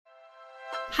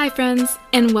Hi, friends,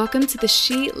 and welcome to the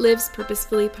She Lives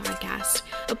Purposefully podcast,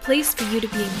 a place for you to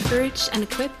be encouraged and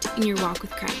equipped in your walk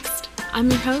with Christ. I'm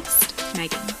your host,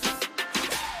 Megan.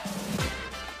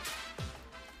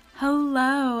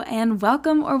 Hello, and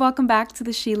welcome back to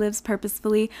the She Lives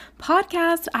Purposefully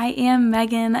podcast. I am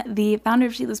Megan, the founder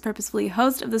of She Lives Purposefully,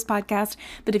 host of this podcast,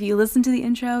 but if you listen to the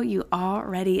intro, you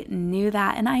already knew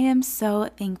that, and I am so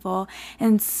thankful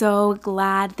and so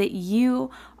glad that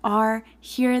you are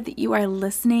here, that you are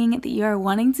listening, that you are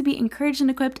wanting to be encouraged and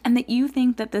equipped, and that you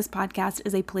think that this podcast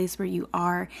is a place where you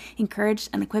are encouraged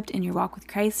and equipped in your walk with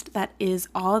Christ. That is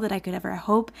all that I could ever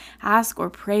hope, ask, or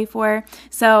pray for.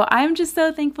 So I'm just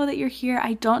so thankful that you're here.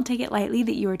 I don't take it lightly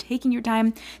that you are taking your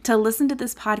time to listen to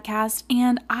this podcast,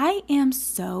 and I am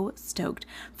so stoked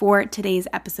for today's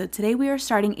episode. Today we are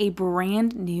starting a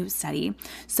brand new study.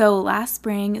 So last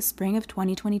spring of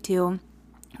 2022,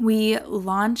 we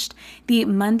launched the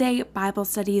Monday Bible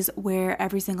studies where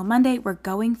every single Monday we're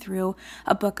going through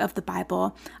a book of the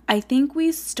Bible. I think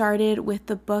we started with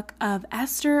the book of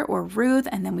Esther or Ruth,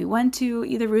 and then we went to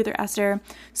either Ruth or Esther,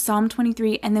 Psalm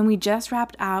 23, and then we just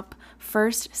wrapped up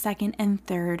 1st, 2nd, and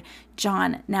 3rd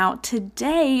John. Now,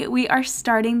 today we are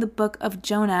starting the book of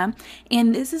Jonah,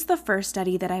 and this is the first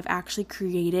study that I've actually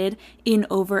created in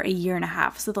over a year and a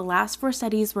half. So the last 4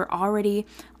 studies were already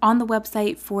on the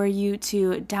website for you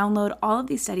to download. All of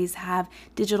these studies have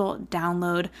digital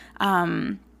download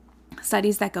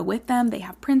studies that go with them. They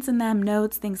have prints in them,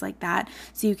 notes, things like that.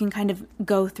 So you can kind of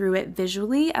go through it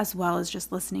visually as well as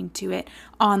just listening to it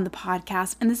on the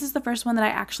podcast. And this is the first one that I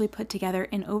actually put together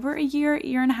in over a year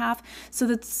and a half. So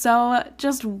that's so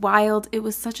just wild. It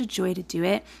was such a joy to do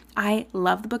it. I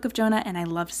love the book of Jonah and I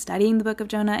love studying the book of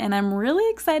Jonah, and I'm really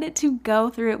excited to go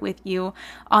through it with you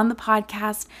on the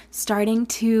podcast starting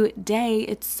today.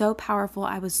 It's so powerful.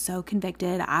 I was so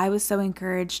convicted. I was so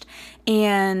encouraged,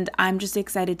 and I'm just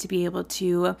excited to be able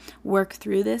to work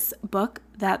through this book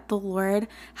that the Lord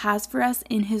has for us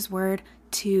in His Word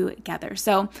together.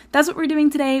 So that's what we're doing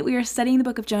today. We are studying the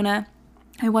book of Jonah.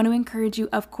 I want to encourage you,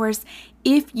 of course,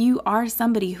 if you are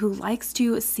somebody who likes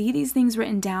to see these things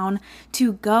written down,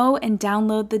 to go and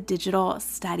download the digital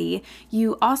study.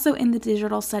 You also in the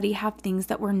digital study have things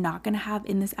that we're not going to have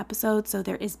in this episode. So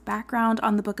there is background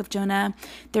on the book of Jonah.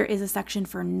 There is a section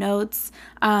for notes.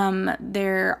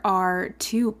 There are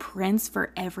 2 prints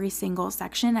for every single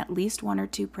section, at least 1 or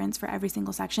 2 prints for every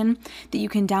single section that you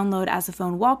can download as a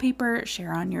phone wallpaper,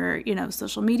 share on your,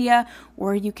 social media,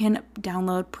 or you can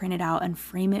download, print it out, and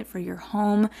frame it for your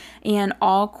home, and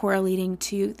all correlating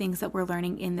to things that we're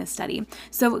learning in this study.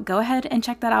 So go ahead and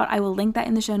check that out. I will link that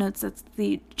in the show notes. That's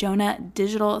the Jonah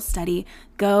digital study.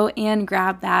 Go and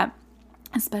grab that,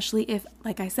 especially if,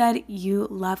 like I said, you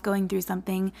love going through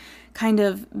something kind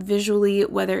of visually,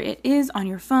 whether it is on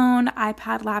your phone,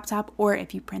 iPad, laptop, or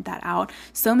if you print that out.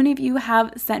 So many of you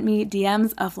have sent me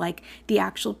DMs of like the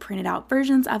actual printed out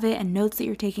versions of it and notes that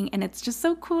you're taking, and it's just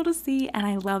so cool to see, and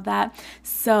I love that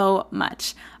so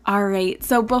much. All right,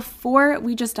 so before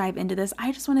we just dive into this,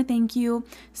 I just want to thank you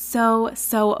so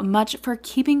much for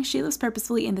keeping She Lives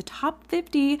Purposefully in the top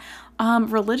 50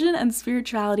 religion and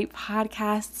spirituality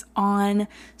podcasts on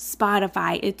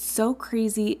Spotify. It's so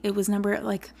crazy. It was number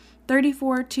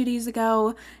 34 2 days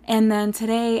ago, and then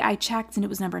today I checked and it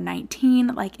was number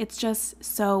 19. It's just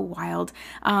so wild.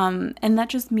 And that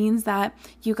just means that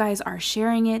you guys are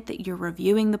sharing it, that you're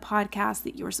reviewing the podcast,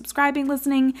 that you're subscribing,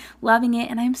 listening, loving it,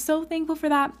 and I'm so thankful for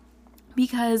that.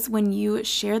 Because when you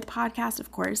share the podcast,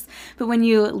 of course, but when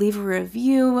you leave a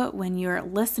review, when you're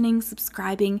listening,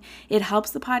 subscribing, it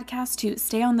helps the podcast to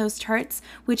stay on those charts,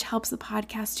 which helps the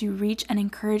podcast to reach and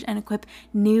encourage and equip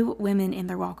new women in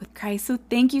their walk with Christ. So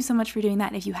thank you so much for doing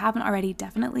that. If you haven't already,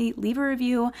 definitely leave a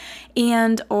review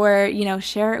or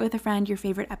share it with a friend, your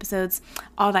favorite episodes,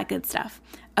 all that good stuff.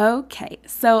 Okay,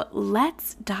 so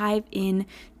let's dive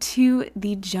into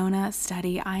the Jonah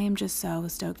study. I am just so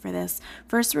stoked for this.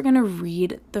 First, we're going to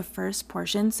read the first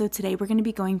portion. So today we're going to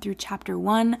be going through chapter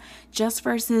 1, just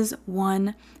verses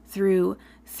 1 through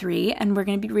 3, and we're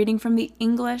going to be reading from the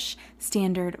English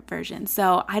Standard Version.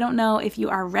 So I don't know if you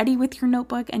are ready with your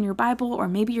notebook and your Bible, or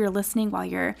maybe you're listening while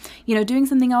you're, doing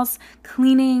something else,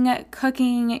 cleaning,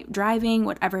 cooking, driving,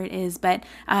 whatever it is, but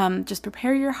just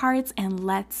prepare your hearts and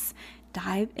let's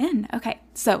dive in. Okay,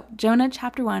 so Jonah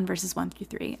chapter 1 verses 1 through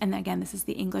 3. And again, this is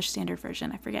the English Standard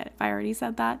Version. I forget if I already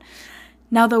said that.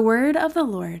 Now the word of the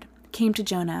Lord came to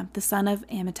Jonah, the son of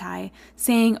Amittai,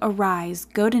 saying, "Arise,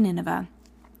 go to Nineveh,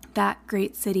 that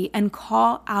great city, and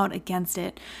call out against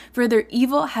it, for their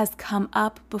evil has come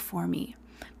up before me."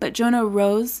 But Jonah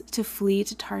rose to flee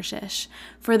to Tarshish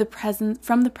from the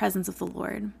presence of the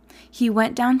Lord. He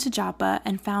went down to Joppa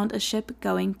and found a ship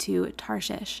going to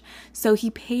Tarshish. So he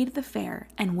paid the fare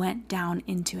and went down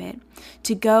into it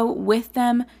to go with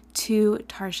them to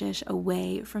Tarshish,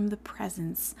 away from the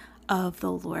presence of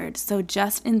the Lord. So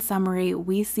just in summary,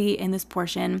 we see in this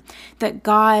portion that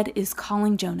God is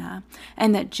calling Jonah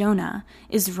and that Jonah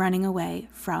is running away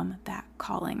from that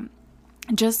calling.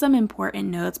 Just some important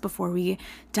notes before we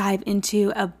dive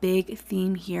into a big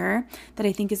theme here that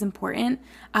I think is important.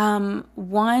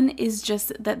 One is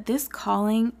just that this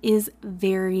calling is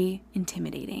very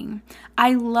intimidating.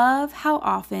 I love how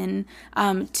often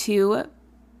two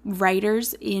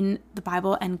writers in the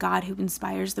Bible and God who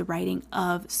inspires the writing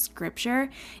of scripture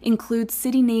includes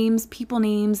city names, people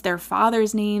names, their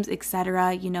fathers' names,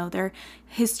 etc., their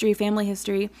history, family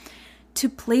history, to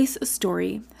place a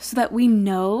story so that we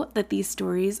know that these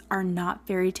stories are not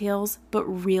fairy tales, but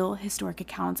real historic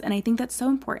accounts. And I think that's so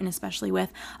important, especially with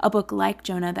a book like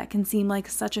Jonah that can seem like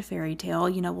such a fairy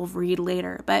tale, we'll read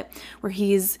later, but where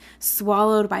he's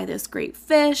swallowed by this great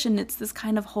fish and it's this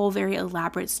kind of whole very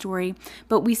elaborate story,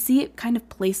 but we see it kind of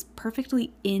placed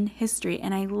perfectly in history.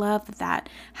 And I love that that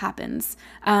happens.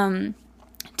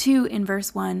 2, in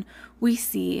verse 1, we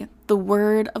see the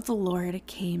word of the Lord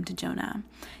came to Jonah.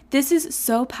 This is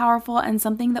so powerful and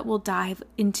something that we'll dive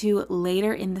into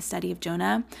later in the study of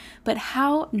Jonah. But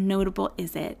how notable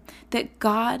is it that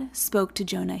God spoke to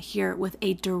Jonah here with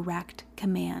a direct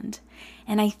command?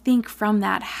 And I think from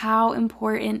that, how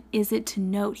important is it to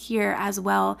note here as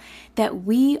well that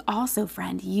we also,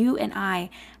 friend, you and I,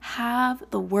 have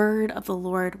the word of the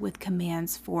Lord with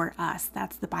commands for us.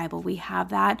 That's the Bible. We have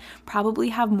that, probably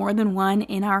have more than one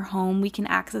in our home. We can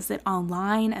access it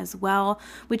online as well,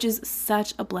 which is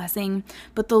such a blessing.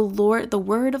 But the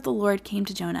word of the Lord came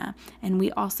to Jonah, and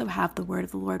we also have the word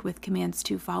of the Lord with commands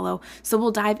to follow. So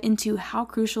we'll dive into how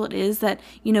crucial it is that,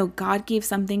 God gave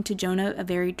something to Jonah, a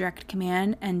very direct command,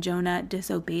 and Jonah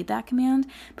disobeyed that command.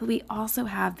 But we also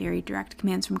have very direct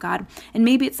commands from God. And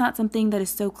maybe it's not something that is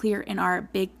so clear in our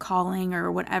big calling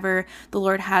or whatever the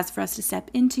Lord has for us to step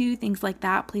into, things like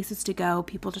that, places to go,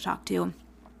 people to talk to.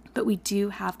 But we do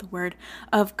have the word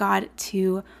of God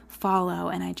to follow.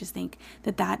 And I just think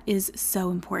that that is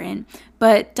so important.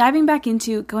 But going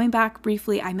back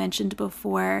briefly, I mentioned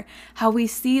before how we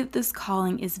see that this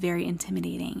calling is very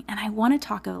intimidating. And I want to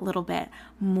talk a little bit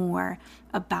more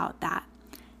about that.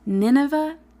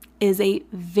 Nineveh is a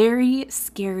very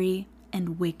scary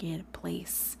and wicked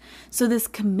place. So this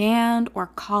command or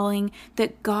calling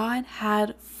that God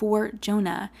had for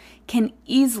Jonah can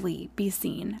easily be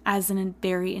seen as a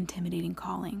very intimidating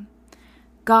calling.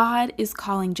 God is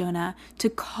calling Jonah to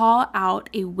call out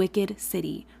a wicked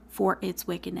city for its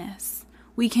wickedness.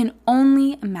 We can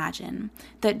only imagine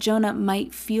that Jonah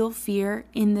might feel fear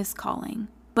in this calling,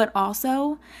 but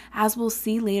also, as we'll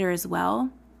see later as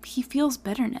well, he feels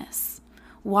bitterness.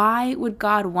 Why would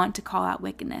God want to call out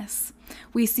wickedness?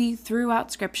 We see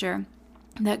throughout Scripture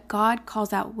that God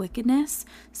calls out wickedness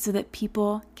so that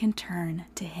people can turn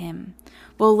to Him.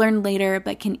 We'll learn later,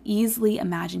 but can easily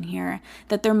imagine here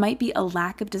that there might be a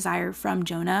lack of desire from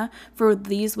Jonah for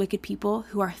these wicked people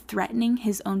who are threatening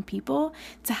his own people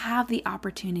to have the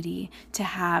opportunity to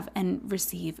have and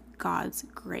receive God's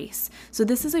grace. So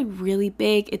this is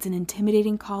it's an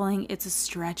intimidating calling. It's a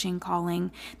stretching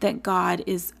calling that God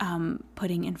is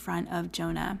putting in front of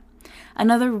Jonah.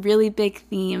 Another really big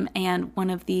theme, and one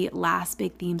of the last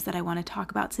big themes that I want to talk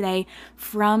about today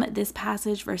from this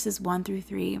passage, verses 1 through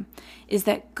 3, is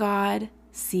that God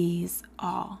sees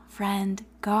all. Friend,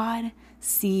 God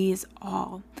sees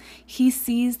all. He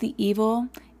sees the evil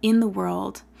in the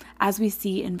world, as we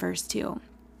see in verse 2.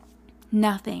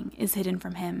 Nothing is hidden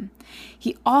from him.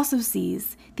 He also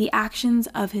sees the actions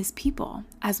of his people,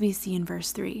 as we see in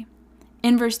verse 3.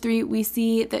 In verse 3, we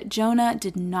see that Jonah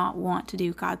did not want to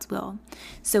do God's will,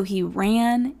 so he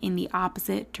ran in the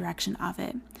opposite direction of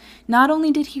it. Not only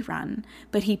did he run,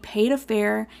 but he paid a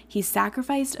fare, he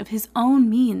sacrificed of his own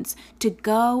means to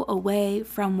go away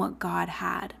from what God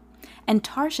had. And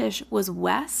Tarshish was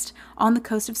west on the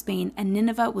coast of Spain, and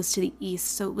Nineveh was to the east,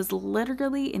 so it was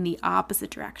literally in the opposite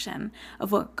direction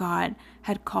of what God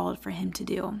had called for him to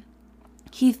do.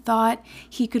 He thought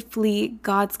he could flee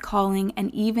God's calling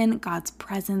and even God's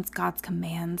presence, God's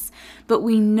commands, but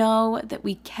we know that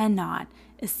we cannot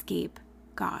escape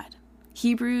God.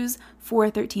 Hebrews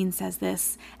 4:13 says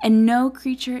this, "And no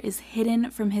creature is hidden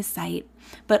from his sight,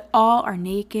 but all are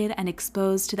naked and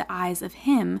exposed to the eyes of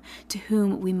him to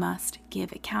whom we must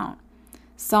give account."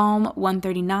 Psalm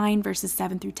 139 verses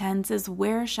 7 through 10 says,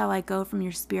 "Where shall I go from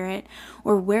your spirit?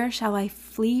 Or where shall I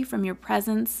flee from your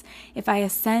presence? If I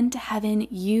ascend to heaven,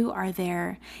 you are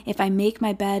there. If I make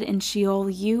my bed in Sheol,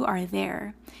 you are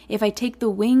there. If I take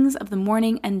the wings of the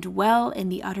morning and dwell in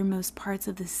the uttermost parts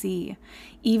of the sea,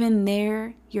 even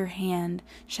there your hand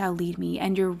shall lead me,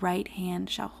 and your right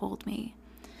hand shall hold me."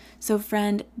 So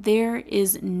friend, there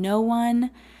is no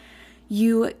one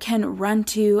you can run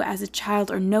to as a child,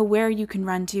 or nowhere you can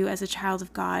run to as a child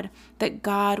of God, that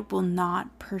God will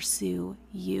not pursue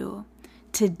you.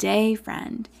 Today,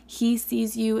 friend, he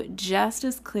sees you just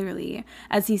as clearly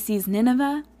as he sees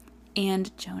Nineveh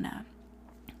and Jonah.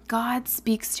 God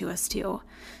speaks to us too,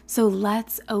 so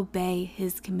let's obey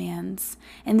his commands.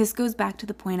 And this goes back to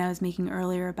the point I was making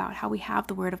earlier about how we have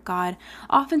the word of God.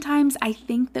 Oftentimes, I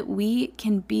think that we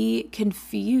can be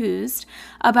confused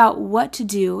about what to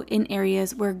do in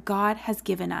areas where God has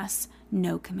given us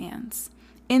no commands.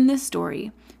 In this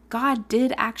story, God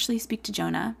did actually speak to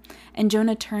Jonah, and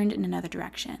Jonah turned in another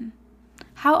direction.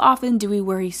 How often do we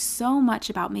worry so much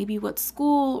about maybe what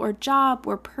school or job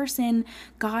or person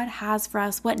God has for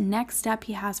us, what next step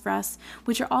he has for us,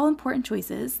 which are all important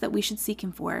choices that we should seek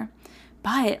him for.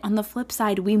 But on the flip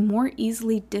side, we more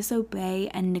easily disobey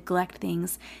and neglect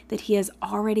things that he has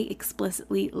already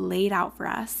explicitly laid out for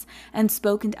us and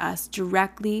spoken to us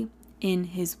directly in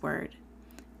his word.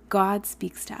 God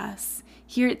speaks to us.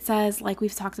 Here it says, like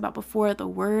we've talked about before, the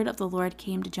word of the Lord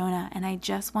came to Jonah. And I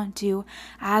just want to,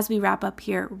 as we wrap up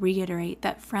here, reiterate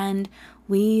that, friend,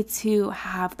 we too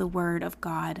have the word of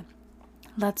God.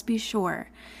 Let's be sure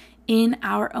in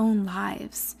our own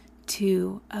lives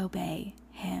to obey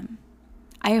him.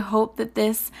 I hope that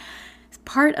this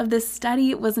part of this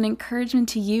study was an encouragement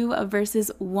to you of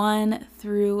verses 1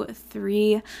 through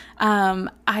 3.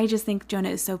 I just think Jonah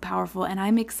is so powerful, and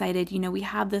I'm excited. We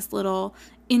have this little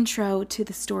intro to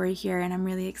the story here, and I'm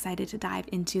really excited to dive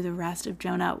into the rest of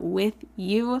Jonah with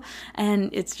you. And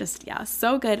it's just,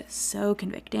 so good, so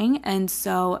convicting, and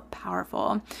so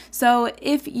powerful. So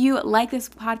if you like this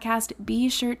podcast, be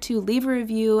sure to leave a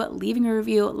review. Leaving a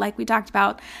review, like we talked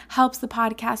about, helps the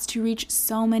podcast to reach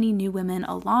so many new women,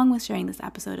 along with sharing this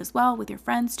episode as well with your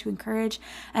friends to encourage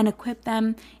and equip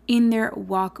them in their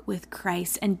walk with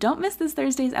Christ. And don't miss this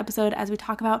Thursday's episode as we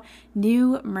talk about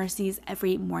new mercies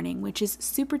every morning, which is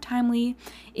super timely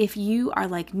if you are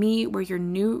like me, where your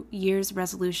New Year's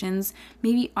resolutions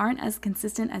maybe aren't as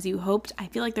consistent as you hoped. I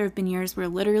feel like there have been years where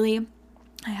literally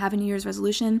I have a New Year's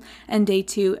resolution and day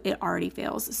 2, it already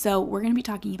fails. So we're going to be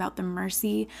talking about the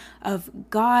mercy of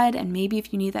God, and maybe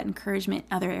if you need that encouragement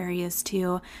in other areas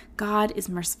too, God is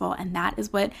merciful, and that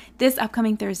is what this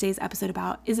upcoming Thursday's episode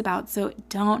is about. So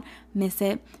don't miss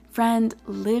it. Friend,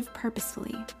 live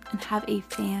purposefully and have a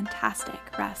fantastic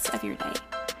rest of your day.